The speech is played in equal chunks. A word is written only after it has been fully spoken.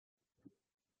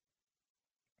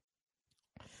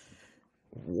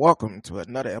Welcome to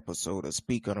another episode of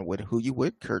Speak On It with Who You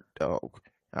With, Kurt Dog.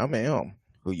 I'm Am,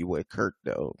 Who You With, Kurt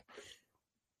Dog.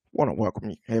 Want to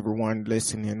welcome everyone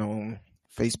listening on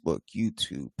Facebook,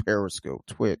 YouTube, Periscope,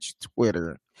 Twitch,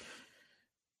 Twitter.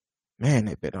 Man,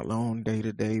 it's been a long day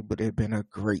today, but it's been a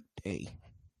great day.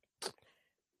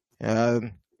 Uh,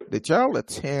 did y'all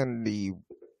attend the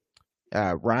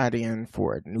ride-in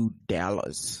for New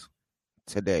Dallas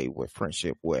today with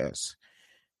Friendship West?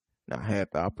 I had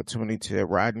the opportunity to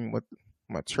ride in with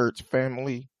my church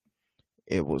family.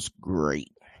 It was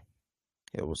great.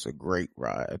 It was a great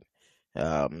ride.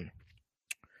 Um,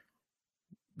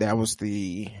 that was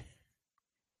the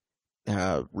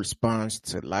response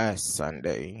to last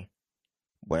Sunday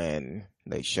when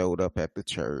they showed up at the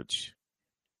church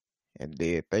and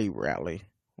did they rally.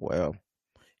 Well,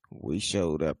 we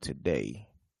showed up today.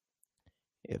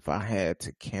 If I had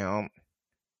to count,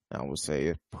 I would say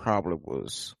it probably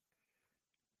was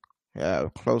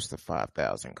close to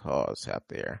 5,000 cars out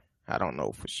there. I don't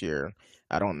know for sure.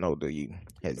 I don't know the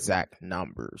exact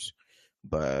numbers,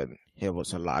 but it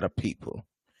was a lot of people.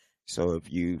 So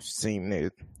if you've seen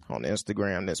it on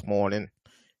Instagram this morning,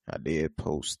 I did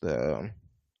post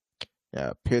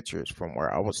pictures from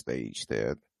where I was staged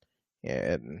at,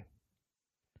 and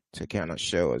to kind of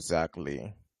show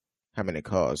exactly how many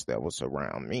cars that was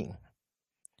around me.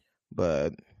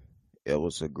 But it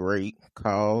was a great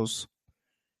cause.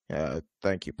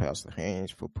 Thank you, Pastor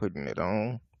Haynes, for putting it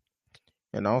on.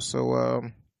 And also,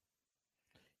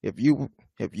 if you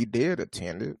did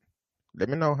attend it, let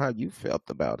me know how you felt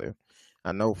about it.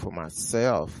 I know for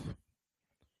myself,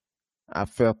 I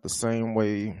felt the same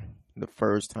way the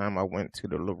first time I went to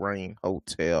the Lorraine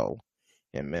Hotel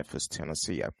in Memphis,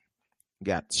 Tennessee. I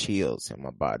got chills in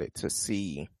my body to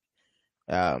see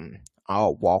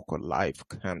all walk of life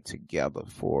come together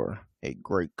for a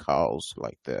great cause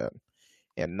like that.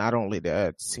 And not only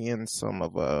that, seeing some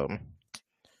of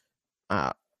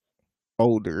uh,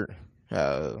 older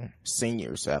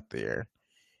seniors out there,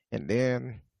 and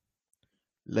then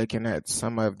looking at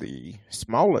some of the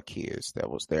smaller kids that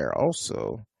was there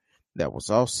also, that was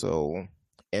also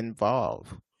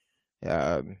involved,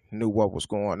 knew what was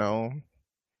going on.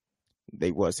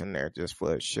 They wasn't there just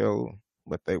for a show,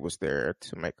 but they was there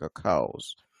to make a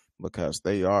cause because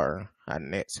they are our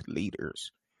next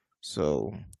leaders.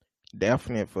 So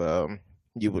definitely if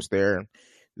you was there,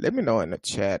 let me know in the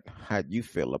chat how you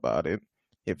feel about it.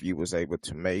 If you was able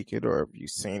to make it or if you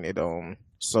seen it on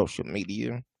social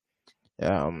media.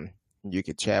 You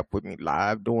could chat with me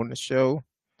live during the show,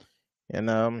 and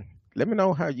let me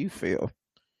know how you feel,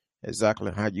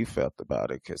 exactly how you felt about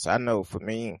it. Because I know for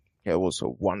me, it was a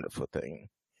wonderful thing,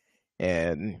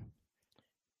 and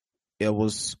it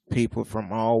was people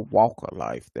from all walk of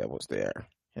life that was there,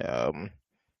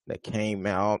 that came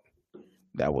out,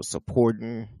 that was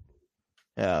supporting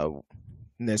uh,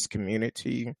 this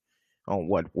community on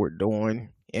what we're doing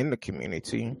in the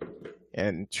community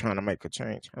and trying to make a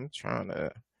change. I'm trying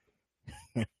to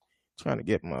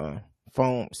get my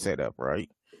phone set up right,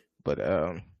 but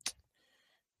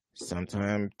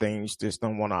sometimes things just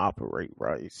don't want to operate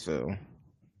right. So,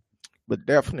 but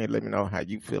definitely let me know how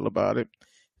you feel about it.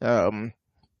 Um,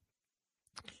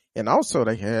 and also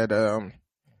they had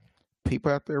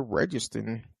people out there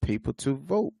registering people to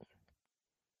vote.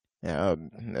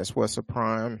 That's what's a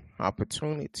prime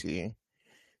opportunity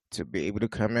to be able to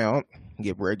come out,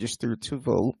 get registered to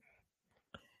vote,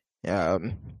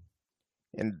 um,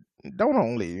 and don't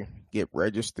only get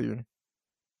registered,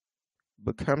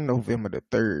 but come November the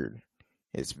 3rd,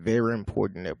 it's very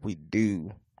important that we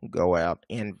do go out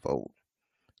and vote.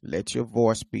 Let your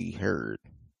voice be heard.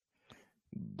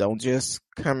 Don't just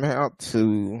come out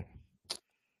to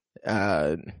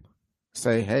uh,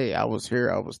 say, hey, I was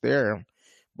here, I was there.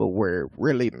 But where it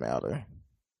really matters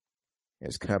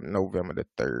is come November the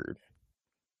 3rd.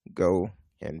 Go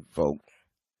and vote.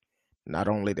 Not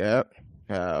only that,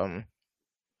 um,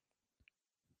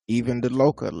 even the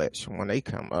local election, when they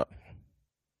come up,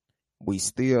 we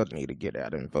still need to get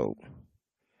out and vote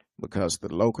because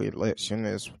the local election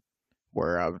is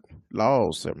where our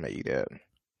laws are made at.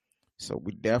 So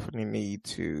we definitely need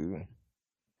to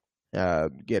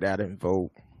get out and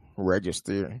vote,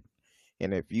 register.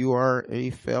 And if you are a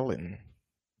felon,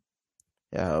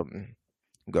 um,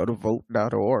 go to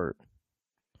vote.org.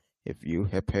 If you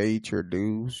have paid your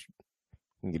dues,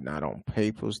 you're not on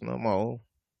papers no more.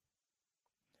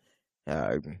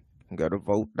 Uh, Go to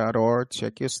vote.org,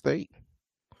 check your state.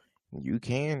 You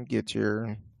can get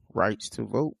your rights to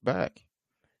vote back.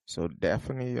 So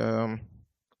definitely go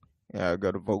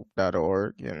to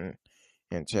vote.org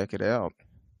and check it out.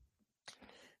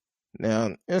 Now,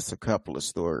 it's a couple of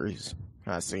stories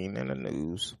I seen in the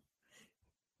news.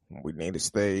 We need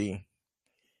to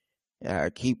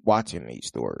keep watching these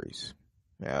stories.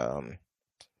 Um,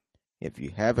 if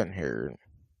you haven't heard,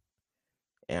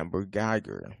 Amber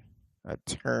Geiger,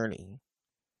 attorney,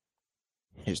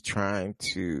 is trying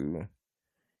to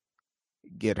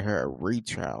get her a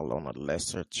retrial on a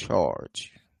lesser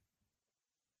charge.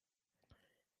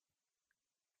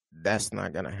 That's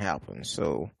not going to happen.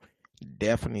 So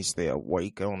definitely stay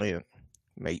awake on it.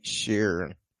 Make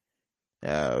sure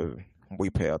we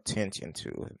pay attention to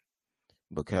it.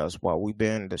 Because while we've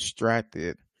been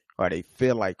distracted, or they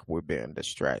feel like we're being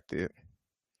distracted,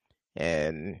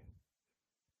 and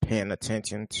paying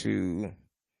attention to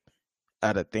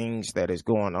other things that is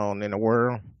going on in the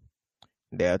world,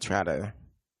 they'll try to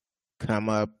come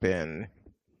up and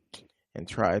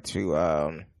try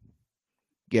to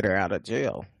get her out of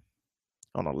jail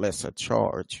on a lesser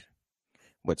charge,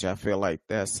 which I feel like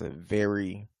that's a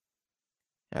very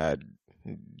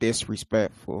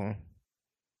disrespectful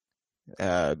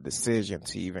decision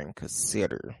to even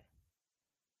consider,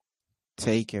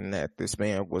 taking that this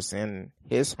man was in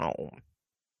his home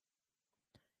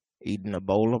eating a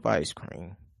bowl of ice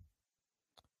cream,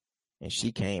 and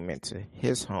she came into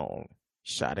his home,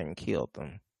 shot and killed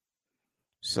him.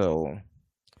 So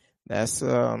that's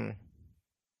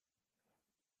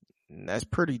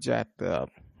pretty jacked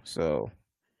up. So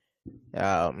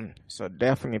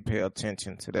definitely pay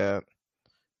attention to that.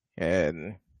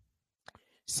 And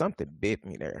something bit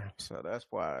me there, so that's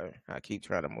why I keep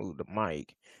trying to move the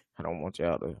mic. I don't want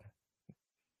y'all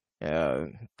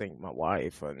to think my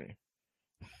wife and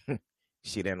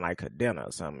she didn't like her dinner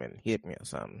or something and hit me or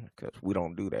something, because we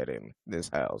don't do that in this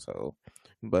household.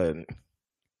 But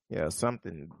yeah,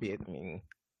 something bit me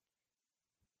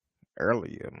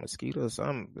earlier, mosquito or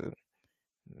something. But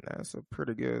that's a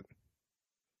pretty good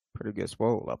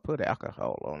swole. I put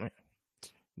alcohol on it,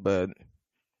 but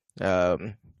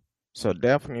so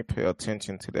definitely pay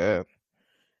attention to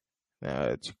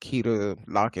that. Chiquita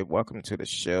Lockett, welcome to the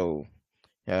show.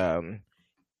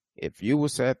 If you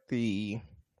was at the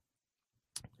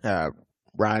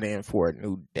ride-in for a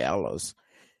New Dallas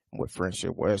with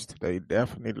Friendship West today,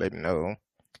 definitely let me know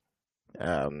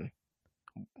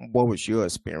what was your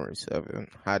experience of it.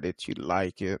 How did you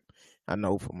like it? I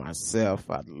know for myself,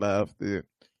 I loved it,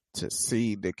 to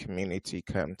see the community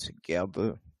come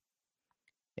together,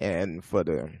 and for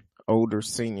the older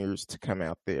seniors to come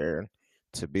out there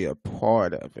to be a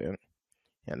part of it,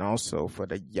 and also for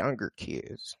the younger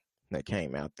kids that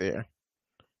came out there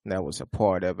that was a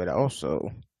part of it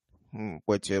also,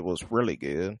 which it was really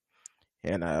good.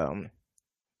 And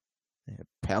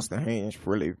Pastor Haynes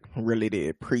really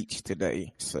did preach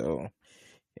today, so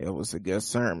it was a good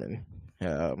sermon.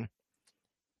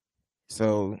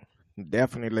 So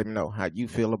definitely let me know how you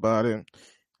feel about it.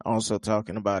 Also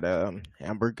talking about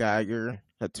Amber Geiger,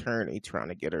 attorney, trying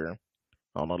to get her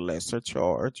on a lesser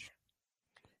charge,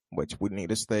 which we need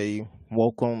to stay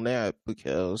woke on that,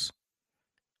 because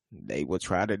they will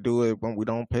try to do it when we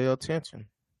don't pay attention.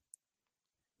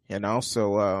 And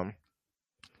also,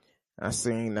 I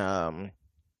seen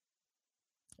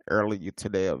earlier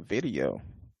today a video,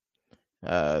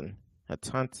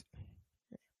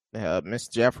 Miss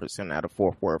Jefferson out of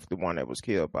Fort Worth, the one that was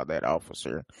killed by that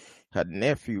officer. Her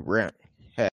nephew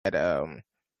had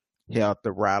held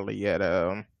the rally at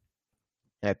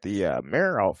the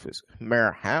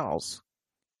mayor house.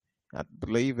 I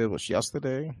believe it was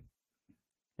yesterday.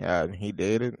 He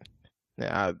did it.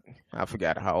 I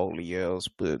forgot how old he is,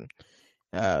 but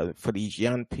for these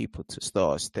young people to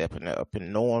start stepping up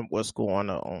and knowing what's going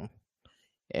on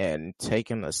and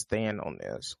taking a stand on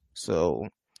this. So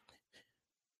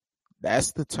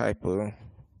that's the type of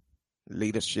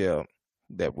leadership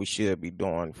that we should be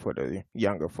doing for the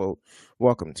younger folk.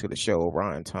 Welcome to the show,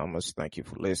 Ryan Thomas. Thank you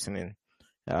for listening.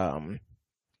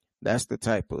 That's the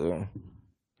type of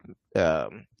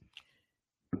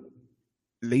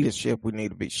leadership we need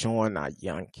to be showing our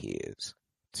young kids,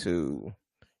 to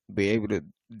be able to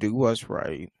do what's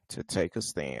right, to take a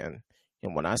stand.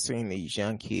 And when I seen these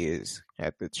young kids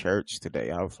at the church today,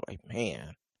 I was like,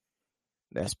 man,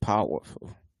 that's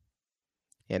powerful.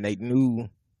 And they knew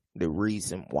the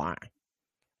reason why,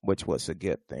 which was a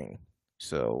good thing.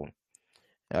 So,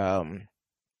 and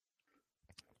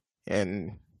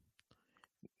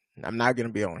I'm not going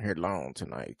to be on here long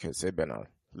tonight, because it's been a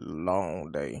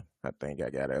long day. I think I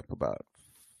got up about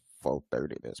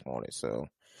 4:30 this morning, so,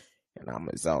 and I'm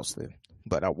exhausted.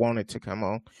 But I wanted to come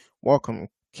on. Welcome,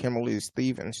 Kimberly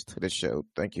Stevens, to the show.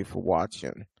 Thank you for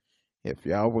watching. If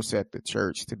y'all was at the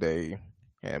church today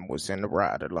and was in the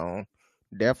ride along,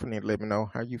 definitely let me know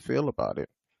how you feel about it.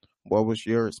 What was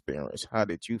your experience? How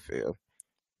did you feel?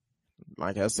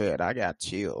 like I said, I got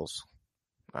chills.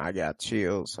 I got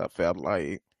chills. I felt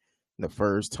like the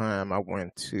first time I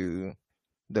went to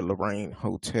the Lorraine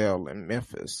Hotel in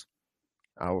Memphis,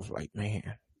 I was like,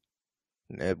 man,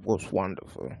 it was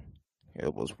wonderful.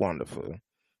 It was wonderful.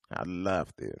 I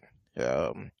loved it.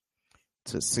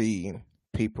 To see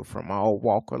people from all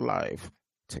walk of life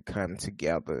to come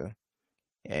together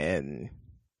and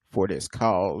for this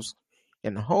cause.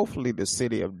 And hopefully the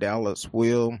city of Dallas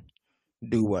will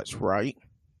do what's right.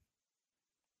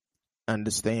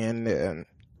 Understand that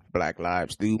Black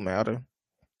lives do matter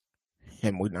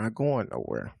and we're not going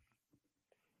nowhere.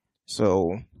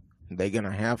 So they're going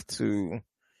to have to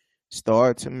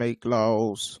start to make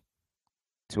laws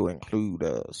to include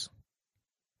us.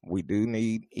 We do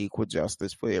need equal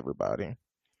justice for everybody.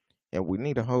 And we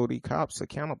need to hold these cops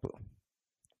accountable.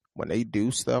 When they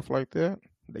do stuff like that,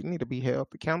 they need to be held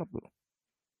accountable.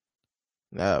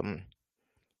 Um,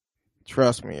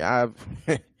 Trust me, I've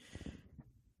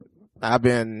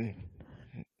been.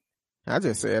 I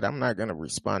just said I'm not gonna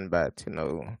respond back to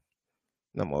no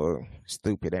more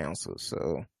stupid answers.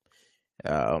 So,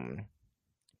 um,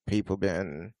 people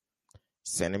been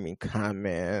sending me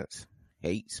comments,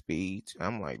 hate speech.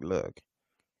 I'm like, look,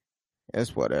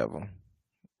 it's whatever.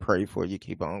 Pray for you,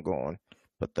 keep on going.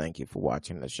 But thank you for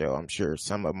watching the show. I'm sure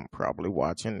some of them probably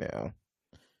watching now,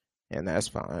 and that's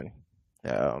fine.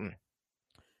 Um,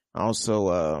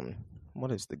 Also,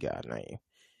 what is the guy name?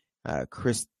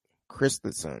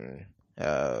 Christensen,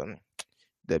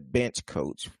 the bench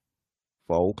coach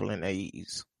for Oakland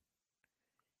A's,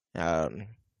 um,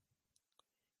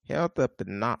 held up the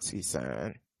Nazi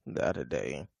sign the other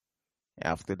day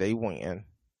after they win.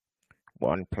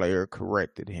 One player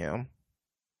corrected him,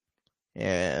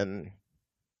 and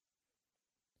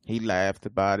he laughed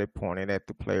about it, pointed at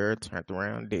the player, turned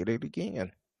around, did it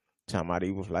again. Talking about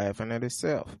he was laughing at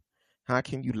himself. How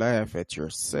can you laugh at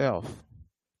yourself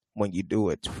when you do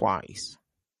it twice?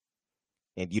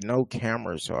 And you know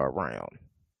cameras are around.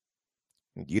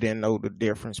 You didn't know the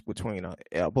difference between an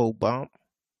elbow bump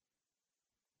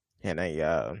and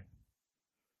a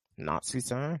Nazi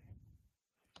sign?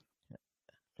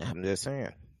 I'm just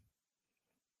saying.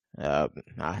 I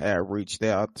had reached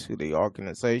out to the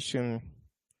organization.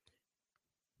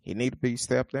 He need to be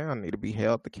stepped down, need to be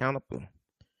held accountable.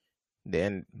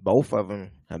 Then both of them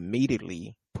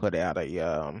immediately put out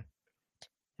a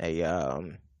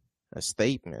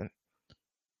statement,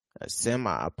 a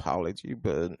semi apology.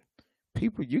 But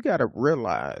people, you got to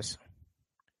realize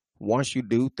once you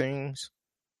do things,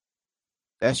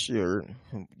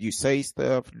 you say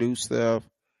stuff, do stuff,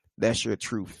 that's your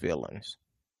true feelings.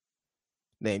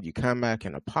 Then you come back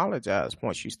and apologize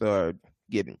once you start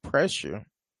getting pressure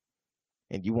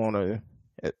and you want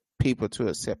people to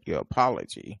accept your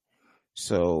apology.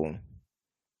 So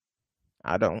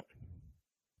I don't,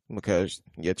 because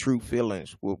your true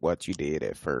feelings were what you did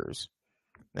at first.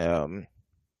 And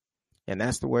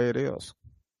that's the way it is.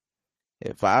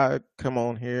 If I come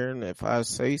on here and if I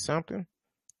say something,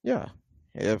 yeah,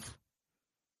 if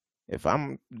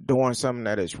I'm doing something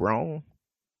that is wrong,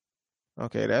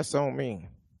 okay, that's on me.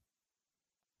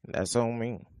 That's on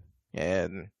me.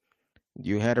 And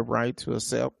you had a right to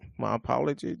accept my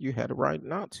apology. You had a right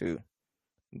not to.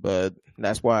 But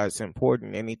that's why it's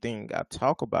important. Anything I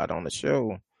talk about on the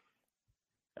show,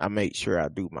 I make sure I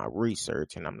do my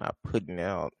research and I'm not putting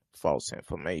out false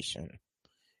information.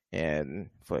 And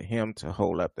for him to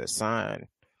hold up the sign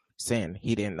saying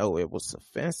he didn't know it was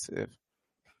offensive.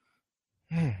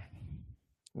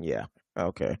 Yeah,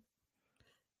 okay.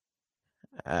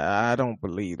 I don't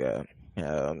believe that.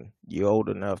 You're old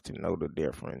enough to know the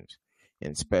difference,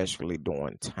 and especially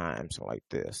during times like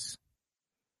this.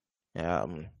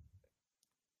 Um,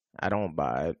 I don't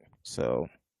buy it. So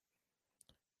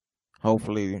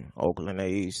hopefully Oakland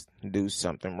A's do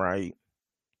something right,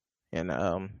 and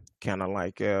kind of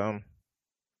like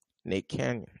Nick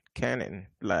Cannon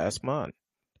last month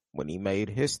when he made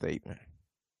his statement.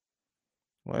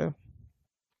 Well,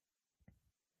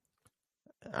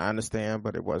 I understand,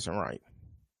 but it wasn't right.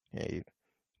 It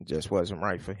just wasn't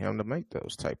right for him to make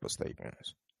those type of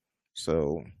statements.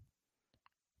 So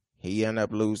he ended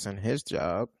up losing his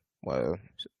job, well,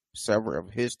 several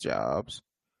of his jobs.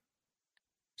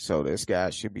 So this guy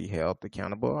should be held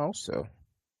accountable also.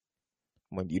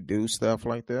 When you do stuff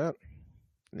like that,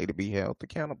 you need to be held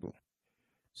accountable.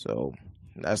 So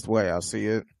that's the way I see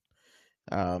it.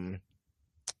 Um,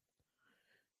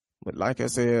 but like I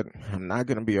said, I'm not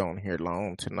going to be on here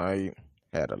long tonight.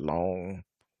 Had a long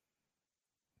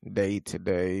day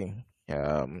today.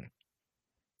 And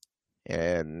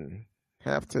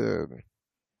have to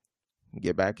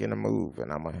get back in the move,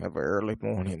 and I'm gonna have an early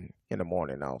morning in the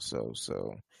morning also.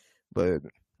 So, but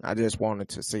I just wanted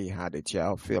to see how did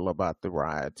y'all feel about the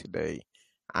ride today.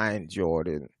 I enjoyed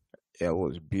it. It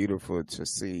was beautiful to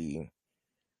see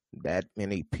that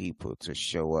many people to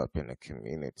show up in the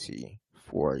community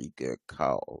for a good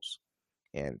cause,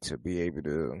 and to be able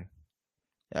to,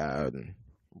 um,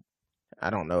 I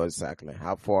don't know exactly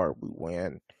how far we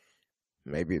went,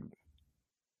 maybe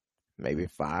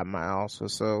 5 miles or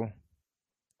so.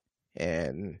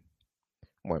 And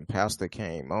when Pastor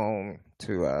came on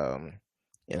to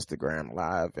Instagram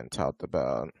Live and talked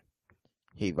about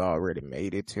he've already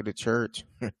made it to the church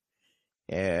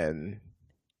and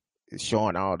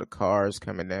showing all the cars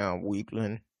coming down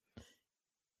Wheatland,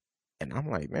 and I'm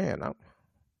like, man,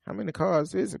 how many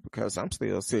cars is it? Because I'm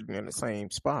still sitting in the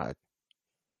same spot.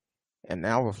 And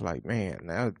now I was like, man,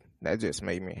 now that just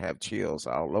made me have chills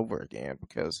all over again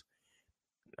because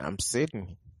I'm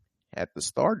sitting at the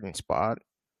starting spot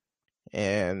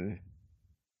and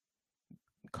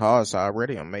cars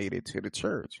already made it to the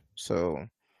church. So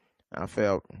I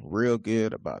felt real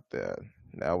good about that.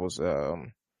 That was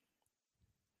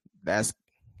that's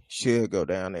should go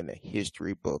down in the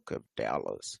history book of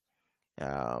Dallas.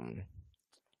 Um,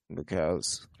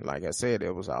 because like I said,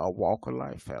 it was all walk of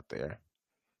life out there.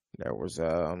 There was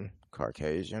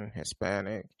Caucasian,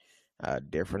 Hispanic,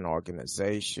 different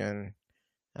organization.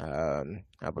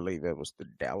 I believe it was the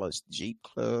Dallas Jeep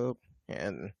Club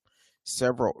and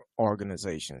several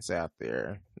organizations out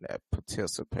there that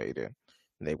participated.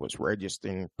 They was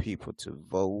registering people to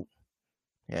vote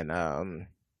and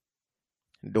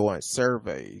doing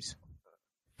surveys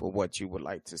for what you would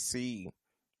like to see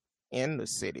in the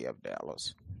city of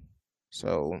Dallas.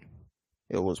 So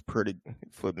it was pretty,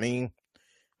 for me,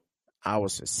 I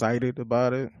was excited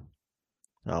about it.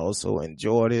 I also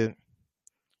enjoyed it.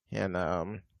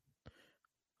 And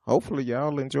hopefully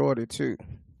y'all enjoyed it too.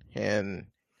 And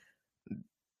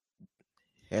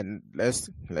let's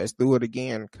do it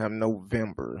again come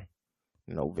November.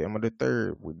 November the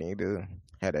 3rd. We need to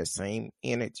have that same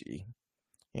energy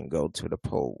and go to the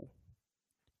poll.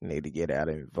 We need to get out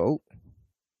and vote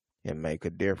and make a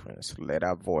difference. Let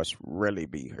our voice really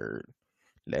be heard.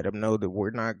 Let them know that we're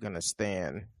not going to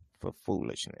stand for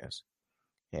foolishness.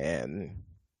 And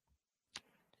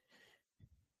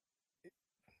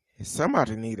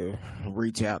somebody need to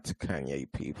reach out to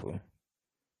Kanye people.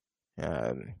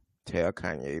 Tell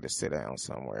Kanye to sit down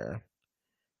somewhere.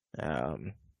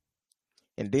 Um,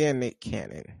 and then Nick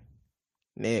Cannon.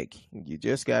 Nick, you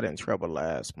just got in trouble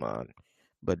last month,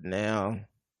 but now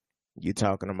you're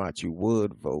talking about you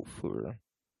would vote for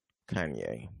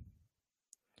Kanye.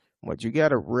 What you got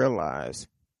to realize,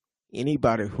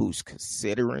 anybody who's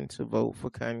considering to vote for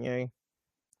Kanye,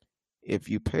 if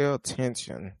you pay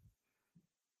attention,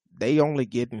 they only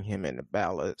getting him in the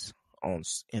ballots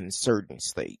in certain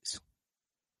states.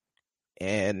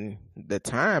 And the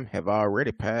time have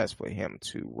already passed for him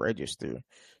to register.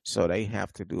 So they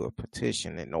have to do a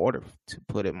petition in order to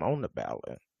put him on the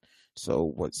ballot. So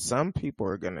what some people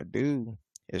are going to do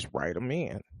is write him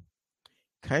in.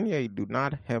 Kanye do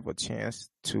not have a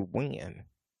chance to win.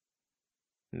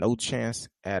 No chance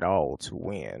at all to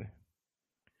win.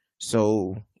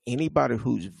 So anybody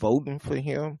who's voting for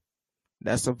him,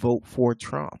 that's a vote for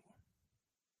Trump.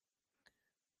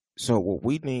 So what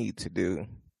we need to do,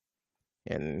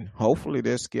 and hopefully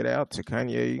this get out to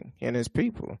Kanye and his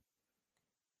people,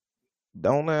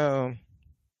 don't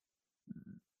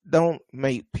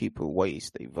make people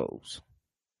waste their votes.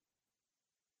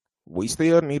 We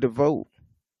still need to vote.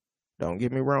 Don't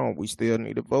get me wrong, we still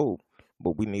need to vote,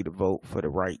 but we need to vote for the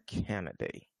right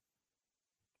candidate.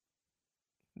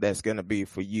 That's going to be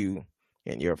for you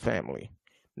and your family.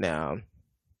 Now,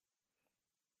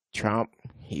 Trump,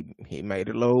 he made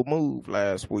a little move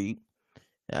last week,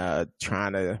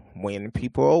 trying to win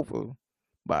people over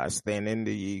by extending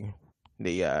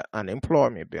the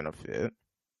unemployment benefit.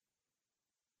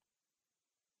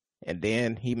 And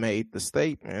then he made the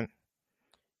statement,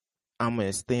 I'm going to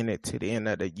extend it to the end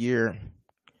of the year.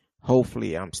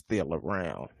 Hopefully I'm still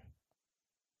around.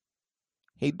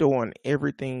 He doing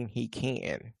everything he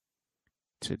can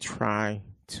to try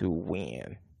to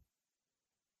win.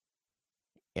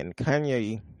 And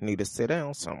Kanye need to sit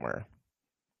down somewhere.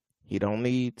 He don't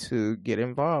need to get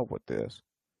involved with this.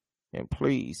 And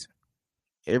please,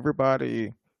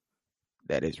 everybody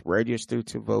that is registered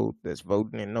to vote, that's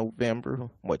voting in November,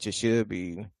 which it should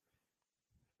be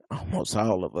almost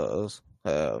all of us,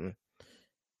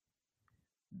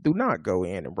 do not go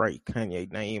in and write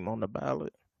Kanye's name on the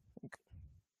ballot.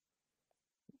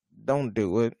 Don't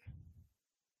do it.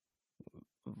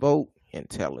 Vote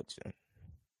intelligent.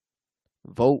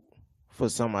 Vote for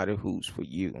somebody who's for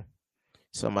you,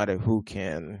 somebody who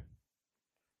can,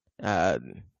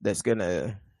 that's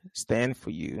gonna stand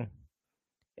for you.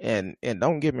 And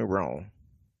don't get me wrong,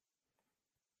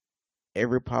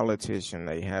 every politician,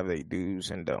 they have their do's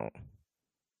and don't.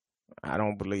 I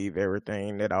don't believe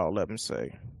everything that all of them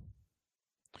say,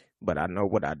 but I know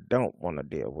what I don't want to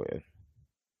deal with.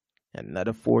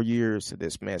 Another 4 years of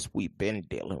this mess we've been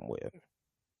dealing with.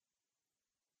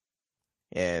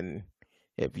 And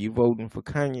if you voting for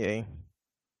Kanye,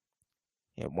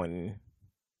 and when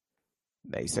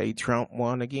they say Trump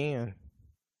won again,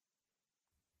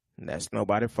 that's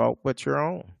nobody's fault but your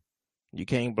own. You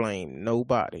can't blame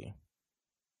nobody,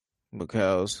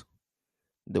 because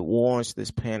the ones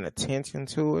that's paying attention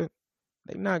to it,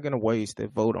 they're not going to waste their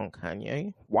vote on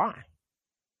Kanye. Why?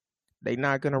 They're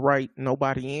not going to write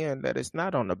nobody in that is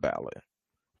not on the ballot.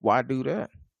 Why do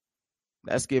that?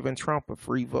 That's giving Trump a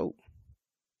free vote.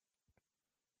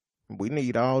 We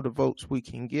need all the votes we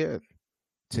can get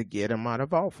to get him out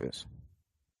of office.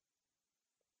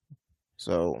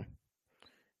 So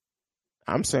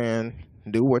I'm saying,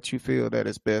 do what you feel that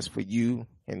is best for you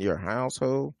and your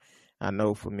household. I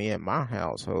know for me and my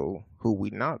household, who we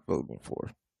not voting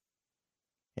for.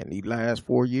 And these last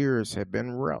 4 years have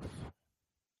been rough.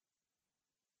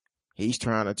 He's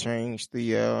trying to change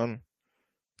the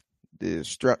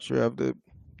structure of the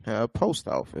post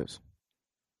office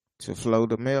to slow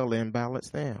the mail-in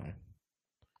ballots down.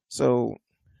 So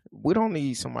we don't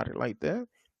need somebody like that.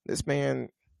 This man,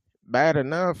 bad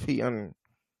enough, he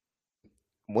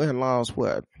lost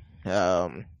what?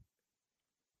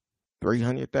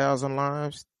 300,000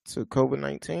 lives to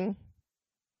COVID-19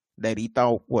 that he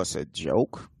thought was a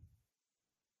joke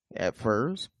at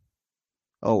first.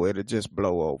 Oh, it'll just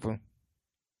blow over.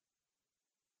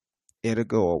 It'll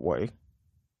go away.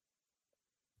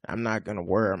 I'm not going to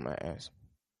wear a mask.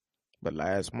 But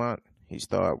last month, he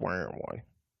started wearing one.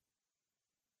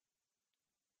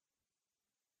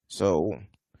 So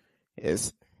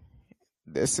this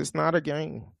is not a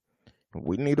game.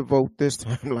 We need to vote this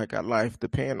time like our life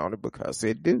depend on it, because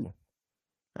it do.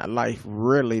 Our life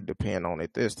really depend on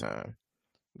it this time.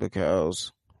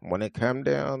 Because when it come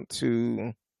down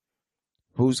to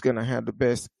who's going to have the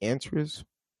best interest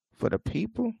for the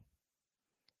people,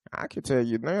 I can tell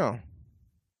you now,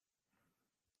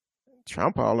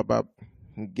 Trump all about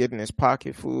getting his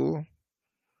pocket full,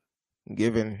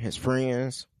 giving his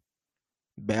friends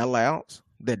bailouts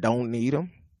that don't need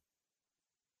them,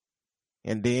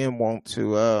 and then want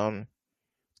to,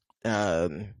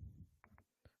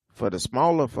 for the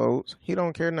smaller folks, he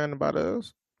don't care nothing about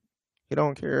us. He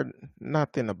don't care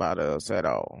nothing about us at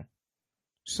all.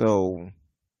 So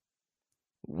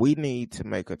we need to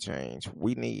make a change.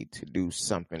 We need to do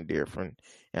something different.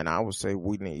 And I would say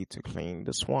we need to clean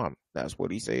the swamp. That's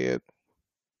what he said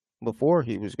before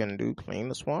he was going to do, clean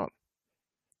the swamp.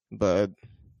 But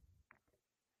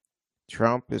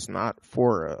Trump is not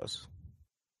for us.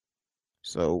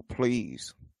 So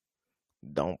please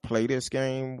don't play this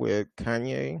game with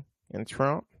Kanye and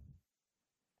Trump.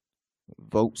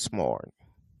 Vote smart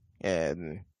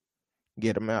and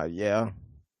get them out. Yeah.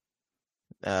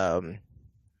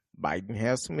 Biden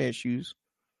has some issues,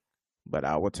 but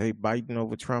I would take Biden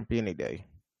over Trump any day.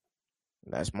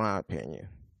 That's my opinion.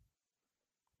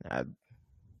 I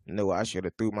knew I should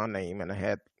have threw my name in the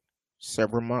hat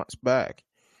several months back.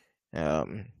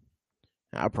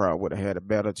 I probably would have had a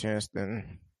better chance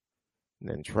than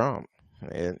Trump.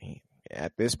 And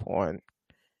at this point,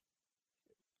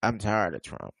 I'm tired of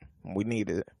Trump. We need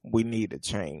to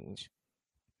change.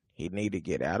 He need to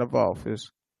get out of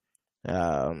office.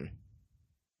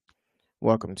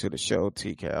 Welcome to the show,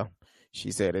 TCal.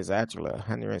 She said it's actually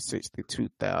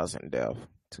 162,000 deaths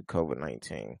to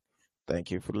COVID-19.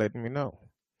 Thank you for letting me know.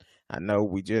 I know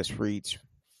we just reached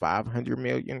 500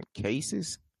 million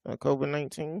cases of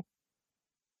COVID-19.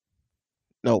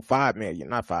 No, 5 million,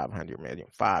 not 500 million,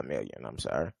 5 million, I'm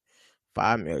sorry.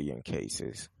 5 million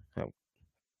cases of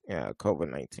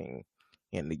COVID-19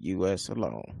 in the U.S.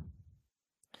 alone.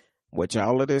 Which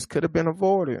all of this could have been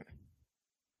avoided.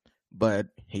 But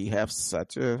he has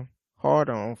such a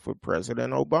hard-on for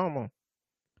President Obama,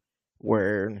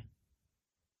 where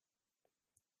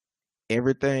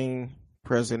everything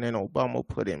President Obama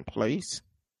put in place,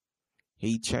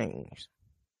 he changed.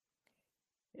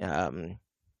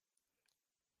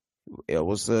 It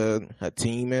was a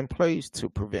team in place to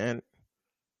prevent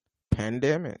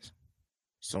pandemics.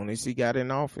 As soon as he got in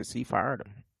office, he fired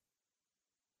him.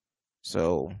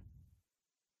 So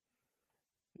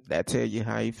that tell you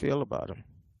how you feel about him.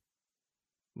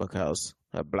 Because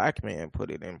a black man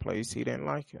put it in place, he didn't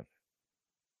like it.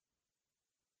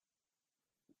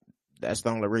 That's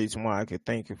the only reason why I could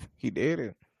think if he did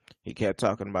it. He kept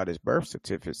talking about his birth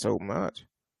certificate so much.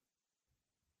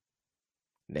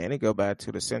 Then he go back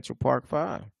to the Central Park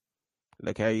Five.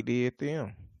 Look how he did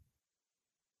them.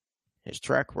 His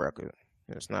track record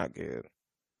is not good.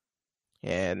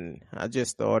 And I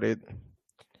just started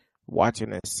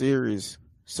watching a series.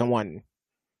 Someone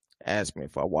asked me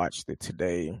if I watched it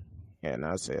today, and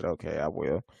I said, okay, I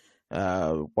will.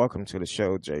 Welcome to the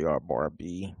show, JR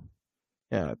Barbie.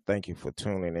 Thank you for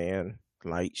tuning in.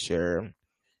 Like, share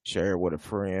with a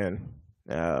friend.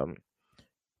 Um,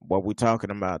 what we're talking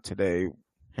about today,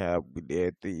 we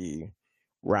did the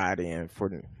ride in for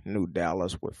New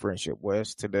Dallas with Friendship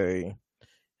West today.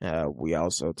 We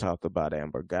also talked about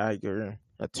Amber Geiger,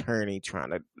 attorney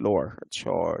trying to lower her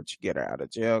charge, get her out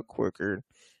of jail quicker,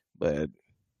 but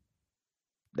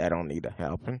that don't need to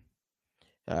happen.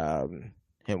 And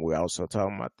we also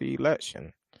talking about the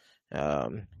election.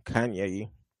 Kanye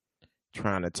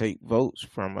trying to take votes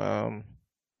from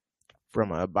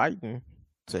Biden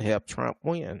to help Trump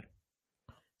win.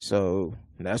 So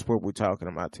that's what we're talking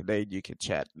about today. You can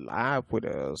chat live with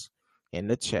us in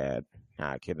the chat.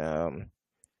 I can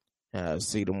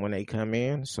see them when they come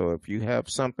in. So if you have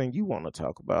something you want to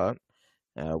talk about,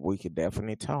 we could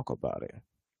definitely talk about it.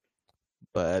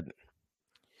 But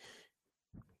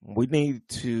we need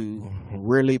to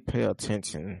really pay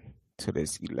attention to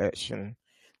this election.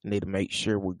 Need to make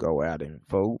sure we go out and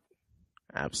vote.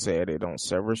 I've said it on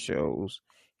several shows.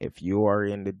 If you are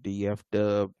in the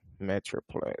DFW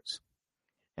Metroplex,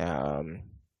 and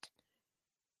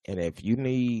if you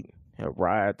need a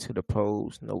ride to the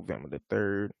polls November the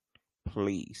 3rd,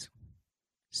 please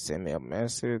send me a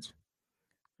message.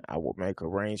 I will make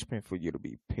arrangement for you to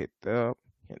be picked up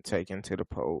and taken to the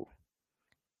poll.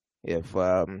 If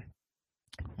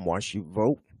once you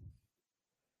vote,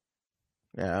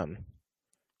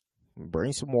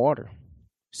 bring some water.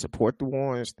 Support the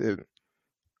ones that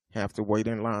have to wait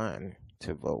in line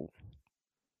to vote.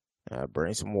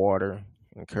 Bring some water.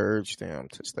 Encourage them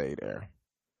to stay there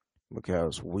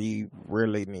because we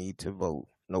really need to vote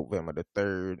November the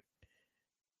 3rd.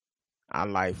 Our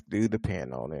life do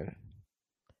depend on it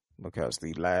because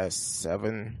the last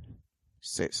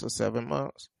 6 or 7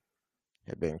 months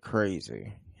have been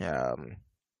crazy.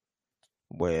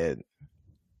 With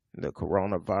the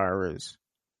coronavirus,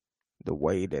 the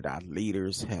way that our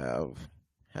leaders have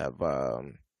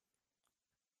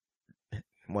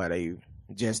they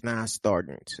just now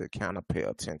starting to kind of pay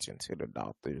attention to the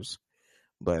doctors,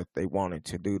 but they wanted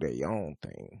to do their own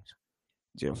things,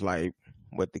 just like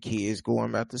with the kids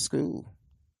going back to school.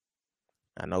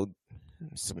 I know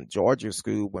some Georgia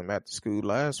school went back to school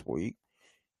last week,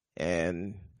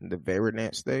 and the very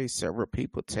next day, several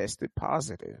people tested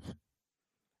positive.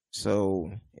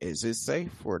 So, is it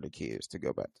safe for the kids to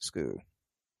go back to school?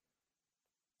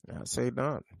 I say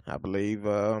not. I believe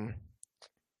in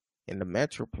the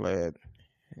Metroplex,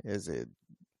 is it?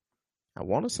 I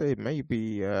want to say it may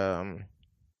be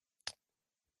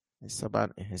it's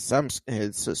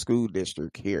a school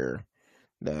district here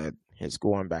that is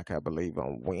going back, I believe,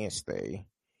 on Wednesday,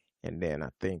 and then I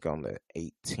think on the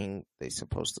 18th they're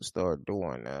supposed to start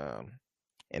doing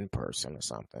in person or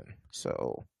something.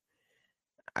 So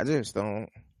I just don't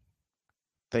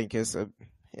think it's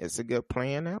a good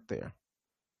plan out there.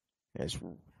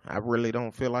 I really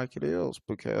don't feel like it is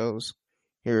because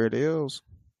here it is.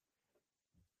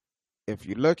 If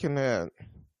you're looking at,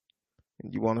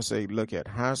 you want to say look at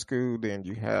high school, then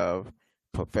you have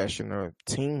professional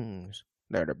teams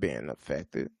that are being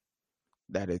affected,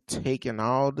 that are taking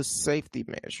all the safety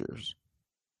measures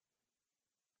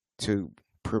to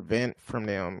prevent from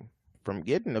them from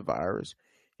getting the virus,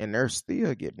 and they're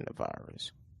still getting the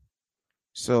virus.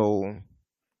 So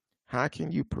how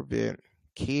can you prevent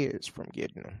kids from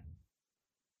getting them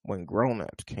when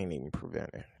grown-ups can't even prevent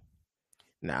it?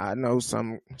 Now I know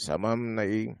some of them,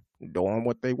 they doing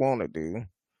what they want to do,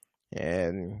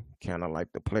 and kind of like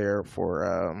the player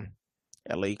for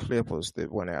LA Clippers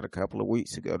that went out a couple of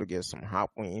weeks ago to get some hot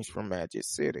wings from Magic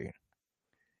City,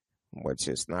 which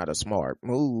is not a smart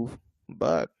move,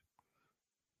 but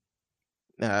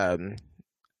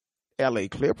LA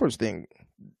Clippers didn't,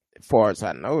 as far as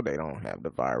I know, they don't have the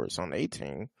virus on their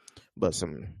team, but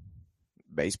some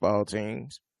baseball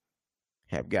teams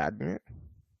have gotten it.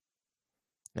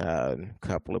 A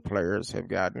couple of players have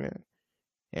gotten it,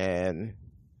 and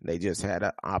they just had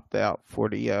to opt out for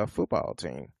the football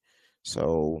team.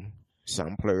 So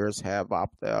some players have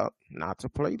opted out not to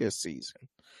play this season.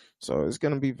 So it's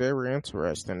going to be very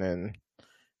interesting, and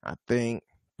I think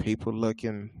people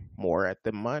looking more at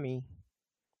the money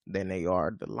than they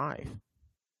are the life.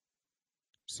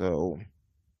 So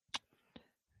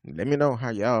Let me know how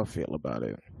y'all feel about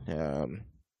it. Um,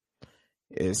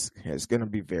 it's gonna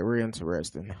be very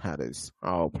interesting how this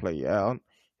all play out.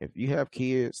 If you have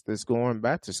kids that's going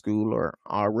back to school or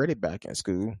already back in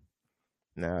school,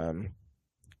 um,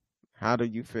 how do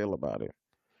you feel about it?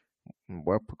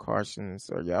 What precautions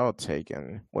are y'all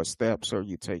taking? What steps are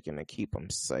you taking to keep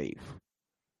them safe?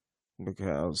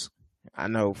 Because I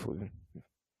know for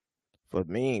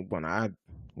me, when I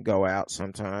go out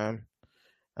sometime,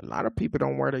 a lot of people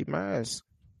don't wear their mask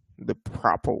the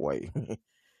proper way.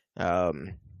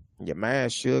 um, your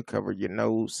mask should cover your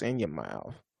nose and your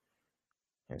mouth,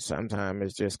 and sometimes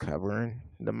it's just covering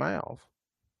the mouth.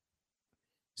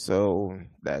 So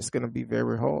that's gonna be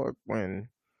very hard when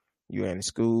you're in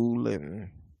school and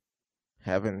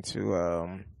having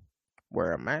to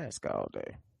wear a mask all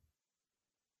day.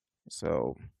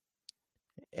 So,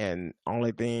 and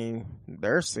only thing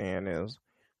they're saying is,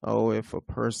 oh, if a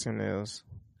person is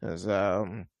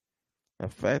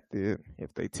affected,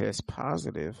 if they test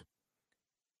positive,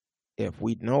 if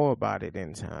we know about it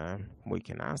in time, we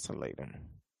can isolate them.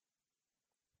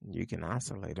 You can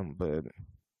isolate them, but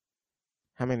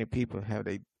how many people have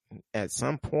they? At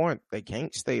some point, they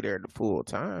can't stay there the full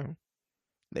time.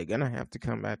 They're gonna have to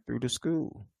come back through the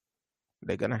school.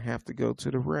 They're gonna have to go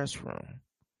to the restroom.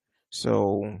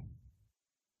 So,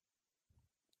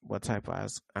 what type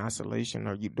of isolation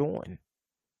are you doing?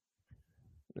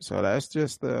 So that's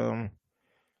just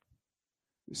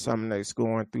something that's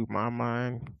going through my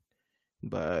mind.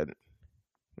 But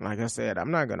like I said,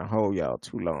 I'm not gonna hold y'all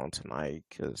too long tonight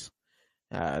because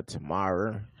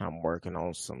tomorrow I'm working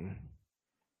on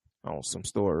some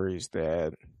stories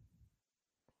that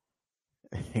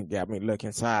got me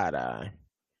looking side eye.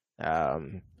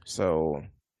 So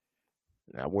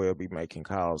I will be making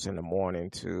calls in the morning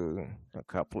to a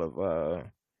couple of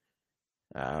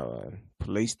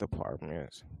police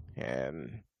departments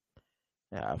and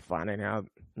finding out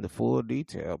the full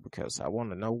detail because I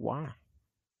want to know why.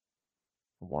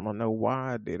 I want to know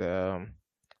why did I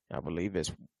believe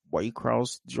it's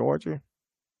Waycross, Georgia.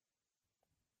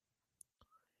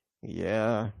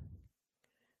 Yeah,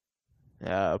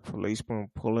 policeman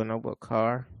pulling over a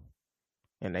car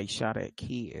and they shot at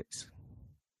kids.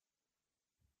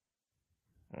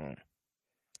 Mm,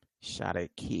 shot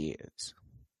at kids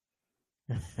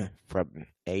from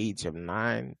age of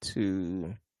 9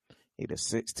 to either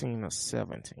 16 or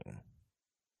 17,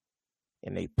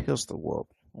 and they pistol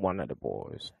whooped one of the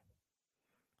boys.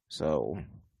 So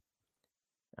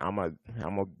I'm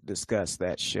gonna discuss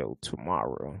that show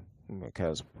tomorrow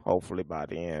because hopefully by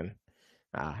then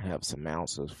I'll have some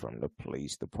answers from the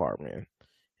police department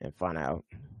and find out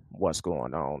what's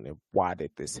going on and why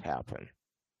did this happen.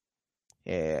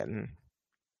 And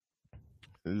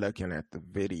looking at the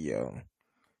video,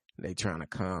 they trying to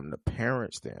calm the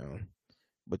parents down,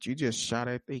 but you just shot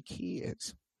at their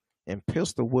kids and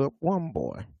pistol whipped one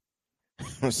boy.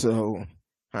 So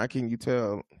how can you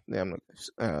tell them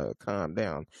to calm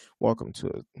down? Welcome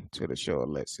to the show,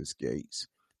 Alexis Gates.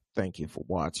 Thank you for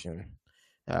watching.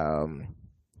 Um,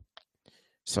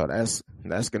 so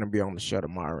that's gonna be on the show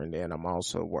tomorrow, and then I'm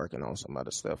also working on some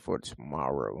other stuff for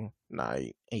tomorrow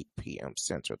night, 8 p.m.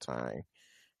 Central Time.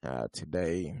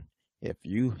 Today, if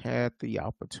you had the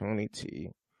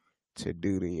opportunity to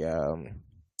do the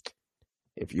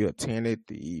if you attended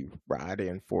the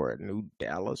ride-in for a New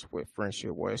Dallas with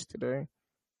Friendship West today,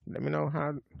 let me know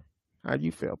how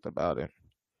you felt about it.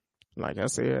 Like I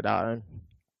said, I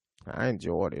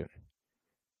enjoyed it.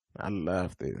 I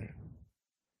loved it.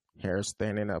 Hair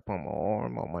standing up on my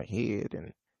arm, on my head,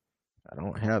 and I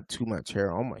don't have too much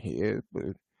hair on my head,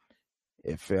 but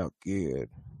it felt good.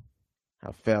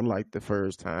 I felt like the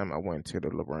first time I went to the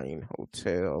Lorraine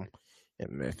Hotel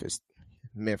in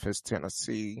Memphis,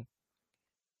 Tennessee.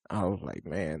 I was like,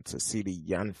 man, to see the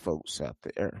young folks out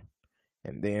there,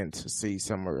 and then to see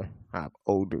some of our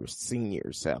older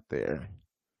seniors out there,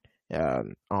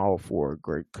 all for a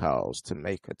great cause to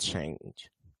make a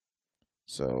change.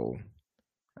 So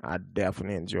I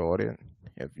definitely enjoyed it.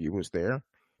 If you was there,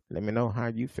 let me know how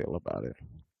you feel about it.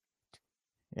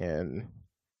 And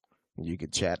you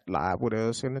can chat live with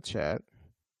us in the chat.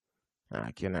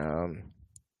 I can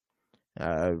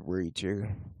read your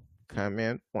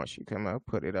comment once you come up,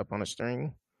 put it up on the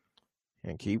stream,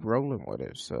 and keep rolling with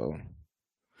it. So,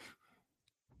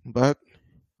 but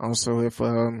also if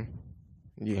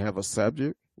you have a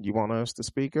subject you want us to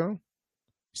speak on,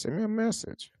 send me a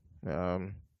message.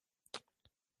 Um,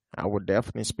 I would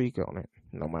definitely speak on it,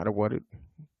 no matter what it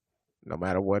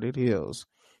is.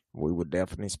 We would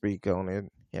definitely speak on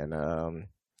it, and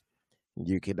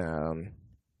you can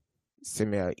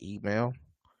send me an email.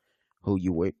 Who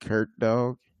you with, Kurt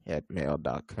Dog at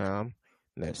mail.com.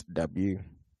 That's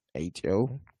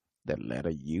WHO, the letter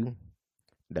U,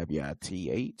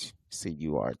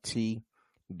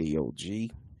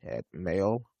 WITHCURTDOG at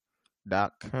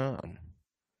mail.com.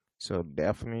 So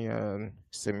definitely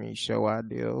send me show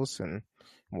ideas and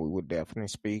we will definitely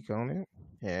speak on it.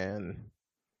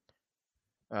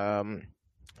 Um,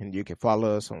 and you can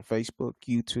follow us on Facebook,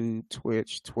 YouTube,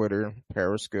 Twitch, Twitter,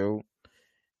 Periscope.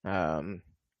 Um,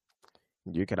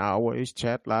 you can always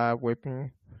chat live with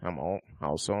me.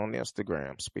 Also on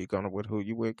Instagram. Speak on it with Who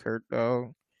You With, Kurt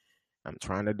Dog. I'm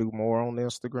trying to do more on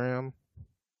Instagram.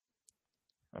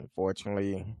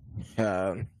 Unfortunately,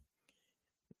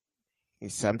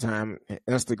 sometimes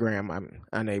Instagram I'm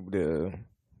unable to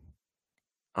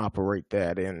operate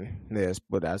that in this,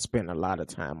 but I spend a lot of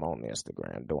time on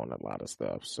Instagram doing a lot of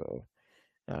stuff. So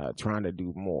trying to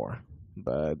do more.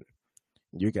 But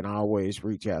you can always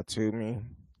reach out to me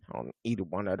on either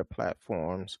one of the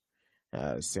platforms.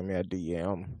 Send me a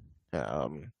DM,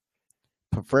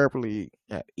 preferably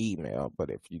at email.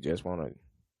 But if you just want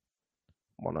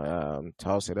to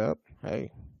toss it up,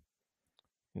 hey,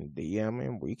 DM me.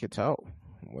 We could talk.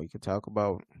 We could talk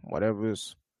about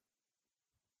whatever's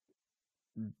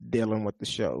dealing with the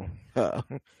show.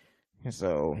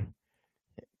 So,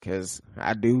 because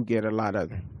I do get a lot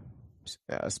of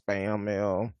spam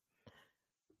mail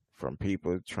from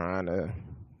people trying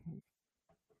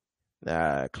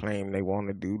to claim they want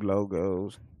to do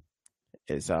logos.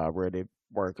 It's already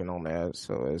working on that,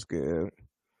 so it's good.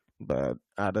 But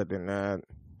other than that,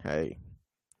 hey,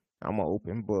 I'm an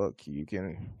open book. You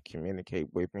can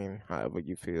communicate with me however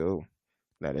you feel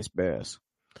that is best.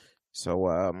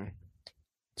 So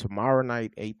tomorrow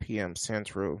night, 8 p.m.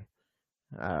 Central,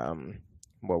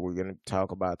 what we're going to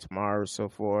talk about tomorrow so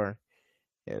far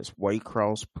is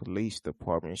Waycross Police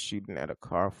Department shooting at a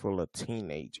car full of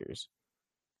teenagers.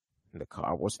 The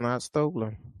car was not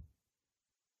stolen.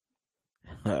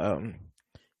 And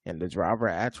the driver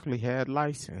actually had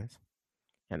license.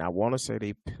 And I want to say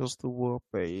they pistol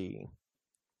whooped I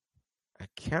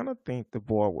kind of think the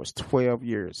boy was 12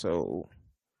 years old.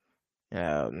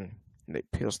 They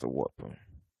pistol whooped him.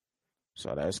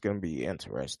 So that's going to be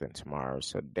interesting tomorrow.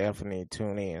 So definitely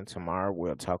tune in tomorrow.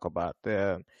 We'll talk about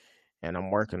that. And I'm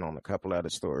working on a couple other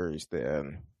stories that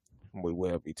we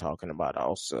will be talking about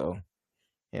also.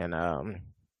 And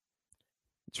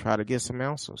try to get some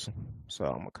answers. So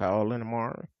I'm going to call in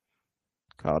tomorrow.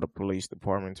 Call the police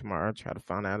department tomorrow. Try to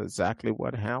find out exactly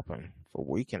what happened. For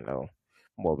we can know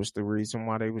what was the reason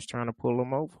why they was trying to pull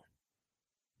him over.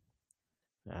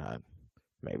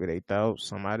 Maybe they thought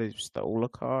somebody stole a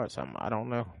car or something. I don't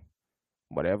know.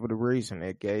 Whatever the reason,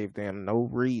 it gave them no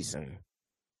reason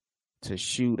to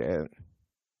shoot at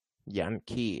young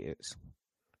kids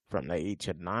from the age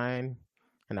of 9.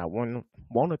 And I want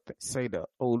to say the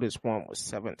oldest one was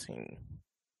 17.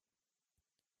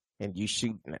 And you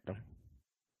shooting at them.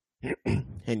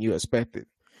 And you expect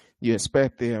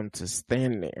them to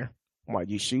stand there while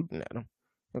you shooting at them.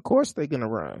 Of course they're going to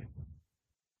run.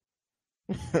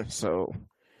 So,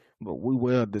 but we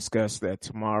will discuss that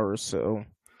tomorrow. So,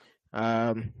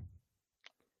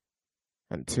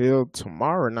 until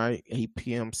tomorrow night, 8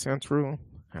 p.m. Central,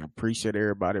 I appreciate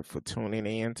everybody for tuning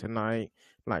in tonight.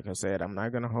 Like I said, I'm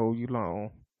not going to hold you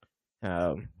long.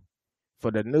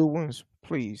 For the new ones,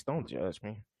 please don't judge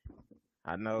me.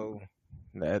 I know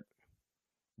that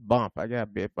bump, I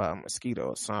got bit by a mosquito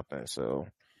or something, so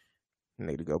I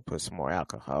need to go put some more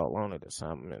alcohol on it or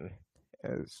something, and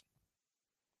it's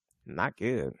not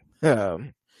good.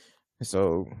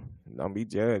 So don't be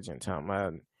judging, talking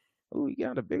about, oh, he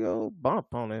got a big old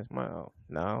bump on his mouth.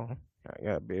 No, I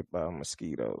got bit by a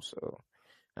mosquito. So,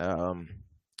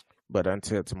 but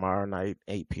until tomorrow night,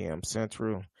 8 p.m.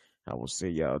 Central, I will see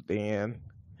y'all then.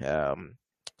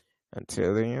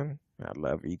 Until then, I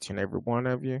love each and every one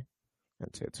of you.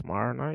 Until tomorrow night.